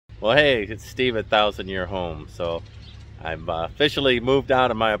Well, hey, it's Steve at 1000-Year Home. So I'm officially moved out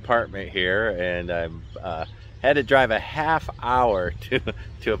of my apartment here, and I'm had to drive a half hour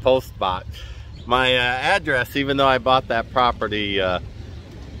to a post box. My address, even though I bought that property,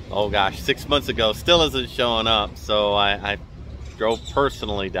 oh gosh, 6 months ago, still isn't showing up. So I drove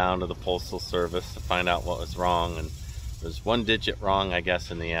personally down to the Postal Service to find out what was wrong, and there's one digit wrong, I guess,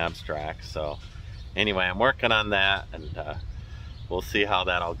 in the abstract. So anyway, I'm working on that, and we'll see how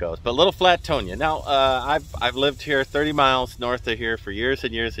that all goes. But Little Flatonia. Now, I've lived here 30 miles north of here for years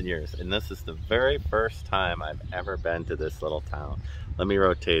and years and years, and this is the very first time I've ever been to this little town. Let me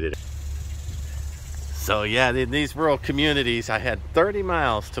rotate it. So yeah, in these rural communities, I had 30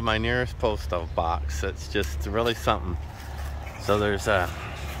 miles to my nearest postal box. It's just really something. So there's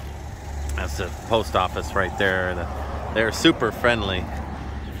that's the post office right there. They're super friendly.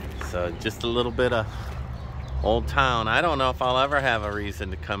 So just a little bit of old town. I don't know if I'll ever have a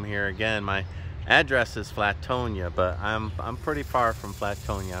reason to come here again. My address is Flatonia, but I'm pretty far from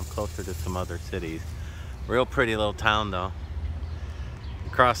Flatonia. I'm closer to some other cities. Real pretty little town though.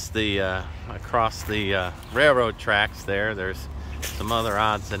 Across the railroad tracks there's some other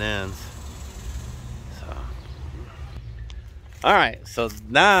odds and ends. So all right, so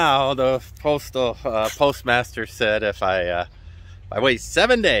now the postmaster said if I wait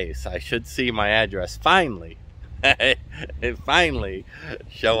 7 days, I should see my address finally. It finally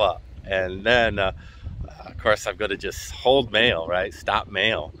show up, and then of course I'm going to just hold mail, right? Stop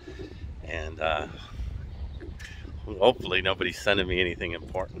mail, and hopefully nobody's sending me anything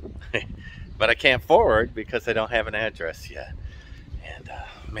important. But I can't forward because I don't have an address yet. And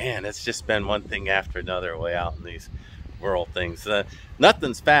man, it's just been one thing after another way out in these rural things.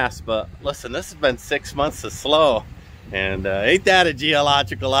 Nothing's fast, but listen, this has been 6 months of slow, and ain't that a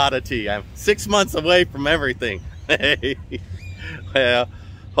geological oddity? I'm 6 months away from everything. Well,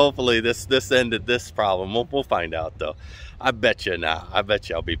 hopefully this ended this problem. We'll find out though. I bet you now. I bet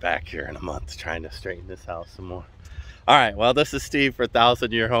you I'll be back here in a month trying to straighten this out some more. All right, well, this is Steve for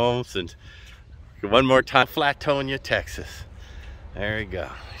 1000-Year Homes, and one more time, Flatonia, Texas. There you go.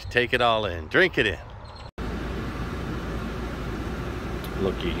 Take it all in. Drink it in.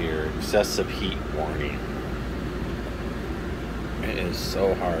 Looky here, excessive heat warning. It is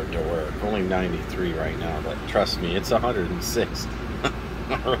so hard to work. Only 93 right now, but trust me, it's 106.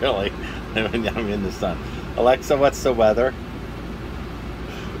 Really, when I'm in the sun. Alexa, what's the weather?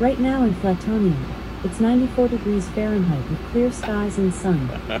 Right now in Flatonia, it's 94 degrees Fahrenheit with clear skies and sun.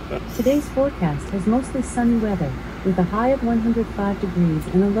 Today's forecast has mostly sunny weather, with a high of 105 degrees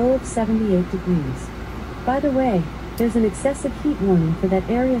and a low of 78 degrees. By the way, there's an excessive heat warning for that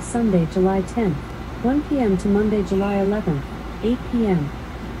area Sunday, July 10th, 1 p.m. to Monday, July 11th, 8 p.m.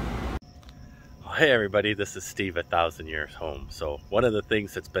 Hey everybody, this is Steve at 1000-Year Home. So one of the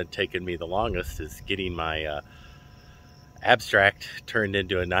things that's been taking me the longest is getting my abstract turned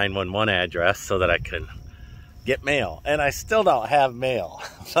into a 911 address so that I can get mail. And I still don't have mail.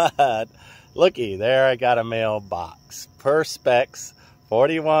 But looky, there I got a mailbox. Perspex,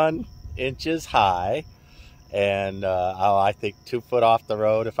 41 inches high. And I think 2 foot off the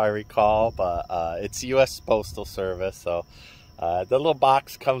road if I recall. But it's US Postal Service, so the little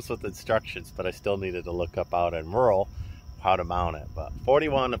box comes with instructions, but I still needed to look up out in rural how to mount it. But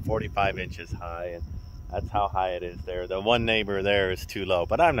 41 to 45 inches high, and that's how high it is there. The one neighbor there is too low,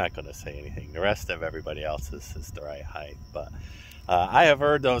 but I'm not going to say anything. The rest of everybody else is the right height. But I have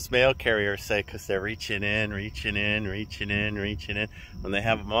heard those mail carriers say, because they're reaching in, when they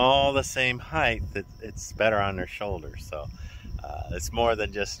have them all the same height, that it's better on their shoulders. So it's more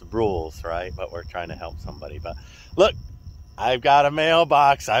than just rules, right? But we're trying to help somebody. But look, I've got a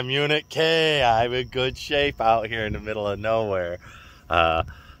mailbox. I'm Unit K. I'm in good shape out here in the middle of nowhere.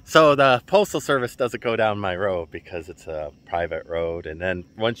 So the Postal Service doesn't go down my road because it's a private road. And then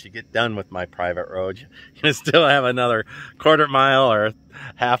once you get done with my private road, you still have another quarter mile or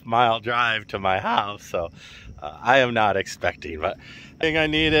half mile drive to my house. So I am not expecting, but the thing I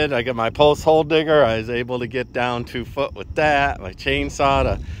needed, I got my post hole digger. I was able to get down 2 foot with that. My chainsaw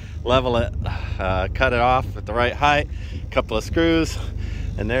to level it, cut it off at the right height. A couple of screws,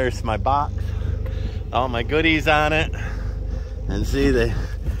 and there's my box. All my goodies on it. And see, they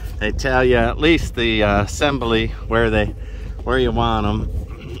tell you at least the assembly where you want them,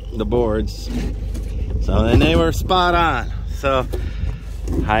 the boards. So then they were spot on. So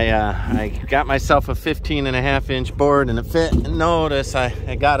I got myself a 15.5-inch board and it fit. And notice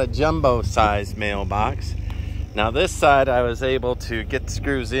I got a jumbo size mailbox. Now this side I was able to get the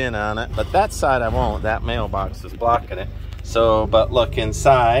screws in on it, but that side I won't. That mailbox is blocking it. So, but look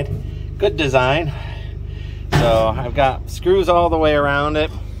inside, good design. So I've got screws all the way around it.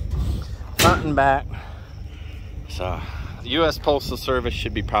 front and back. So the U.S. Postal Service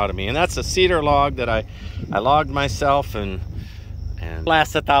should be proud of me. And that's a cedar log that I logged myself, and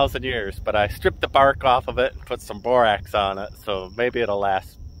lasts 1,000 years. But I stripped the bark off of it and put some borax on it, so maybe it'll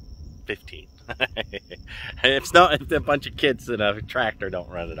last 15. If a bunch of kids in a tractor don't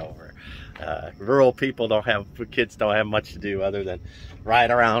run it over. Rural people kids don't have much to do other than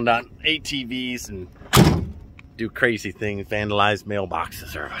ride around on ATVs and do crazy things, vandalize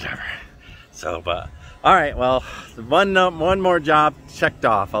mailboxes or whatever. So, but all right, well, one more job checked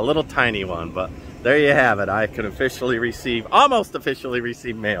off, a little tiny one, but there you have it. I can almost officially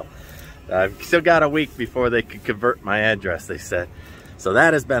receive mail. I've still got a week before they can convert my address, they said. So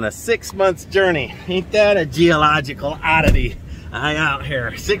that has been a 6-month journey. Ain't that a geological oddity? I out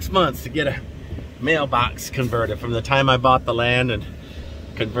here 6 months to get a mailbox converted from the time I bought the land and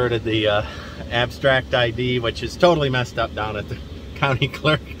converted the abstract ID, which is totally messed up down at the county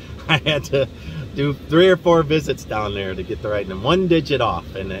clerk. I had to do 3 or 4 visits down there to get the right number. 1 digit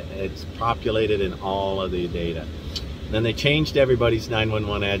off, and it's populated in all of the data. Then they changed everybody's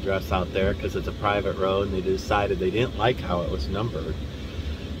 911 address out there because it's a private road, and they decided they didn't like how it was numbered.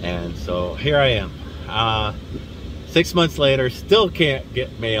 And so here I am, 6 months later, still can't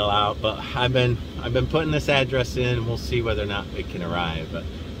get mail out, but I've been putting this address in, and we'll see whether or not it can arrive. But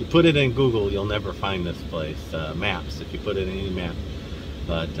if you put it in Google, you'll never find this place. Maps, if you put it in any map.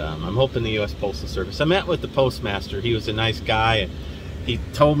 But I'm hoping the U.S. Postal Service. I met with the Postmaster. He was a nice guy, and he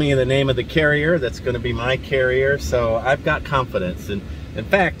told me the name of the carrier that's going to be my carrier, so I've got confidence. And in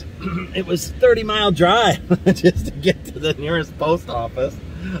fact, it was a 30-mile drive just to get to the nearest post office.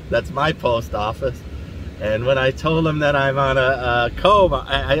 That's my post office. And when I told him that I'm on a cove,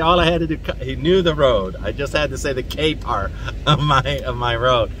 all I had to do, he knew the road. I just had to say the K part of my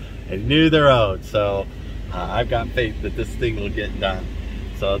road. I knew the road, so I've got faith that this thing will get done.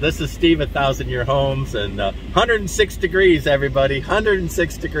 So this is Steve at 1,000 Year Homes, and 106 degrees, everybody,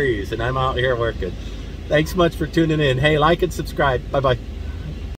 106 degrees, and I'm out here working. Thanks much for tuning in. Hey, like and subscribe. Bye-bye.